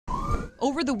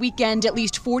Over the weekend, at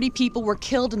least 40 people were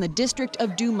killed in the district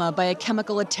of Duma by a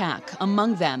chemical attack,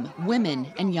 among them women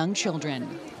and young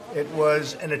children. It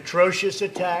was an atrocious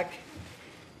attack.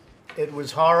 It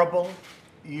was horrible.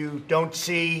 You don't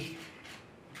see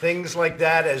things like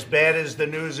that, as bad as the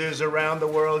news is around the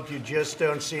world. You just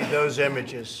don't see those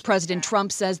images. President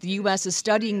Trump says the U.S. is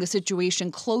studying the situation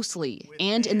closely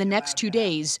and in the next 2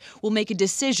 days will make a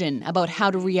decision about how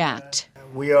to react.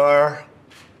 We are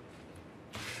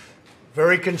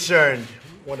very concerned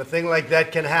when a thing like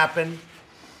that can happen.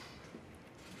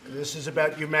 This is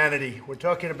about humanity. We're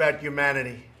talking about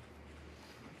humanity.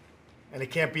 And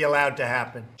it can't be allowed to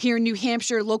happen. Here in New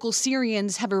Hampshire, local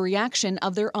Syrians have a reaction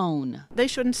of their own. They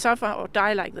shouldn't suffer or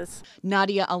die like this.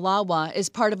 Nadia Alawa is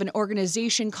part of an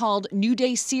organization called New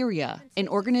Day Syria, an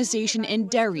organization in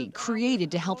Derry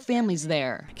created to help families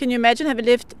there. Can you imagine having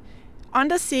lived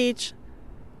under siege,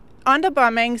 under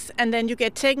bombings, and then you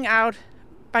get taken out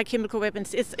by chemical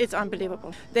weapons? It's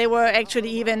unbelievable. There were actually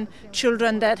even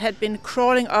children that had been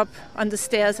crawling up on the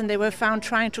stairs and they were found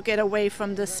trying to get away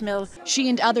from the smell. She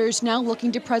and others now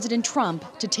looking to President Trump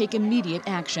to take immediate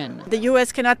action. The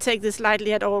U.S. cannot take this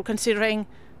lightly at all, considering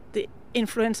the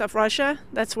influence of Russia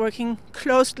that's working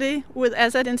closely with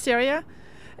Assad in Syria,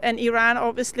 and Iran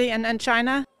obviously, and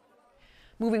China.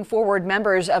 Moving forward,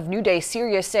 members of New Day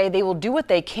Syria say they will do what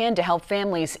they can to help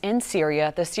families in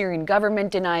Syria. The Syrian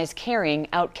government denies carrying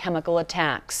out chemical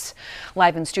attacks.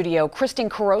 Live in studio,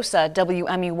 Kristen Carosa,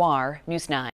 WMUR News 9.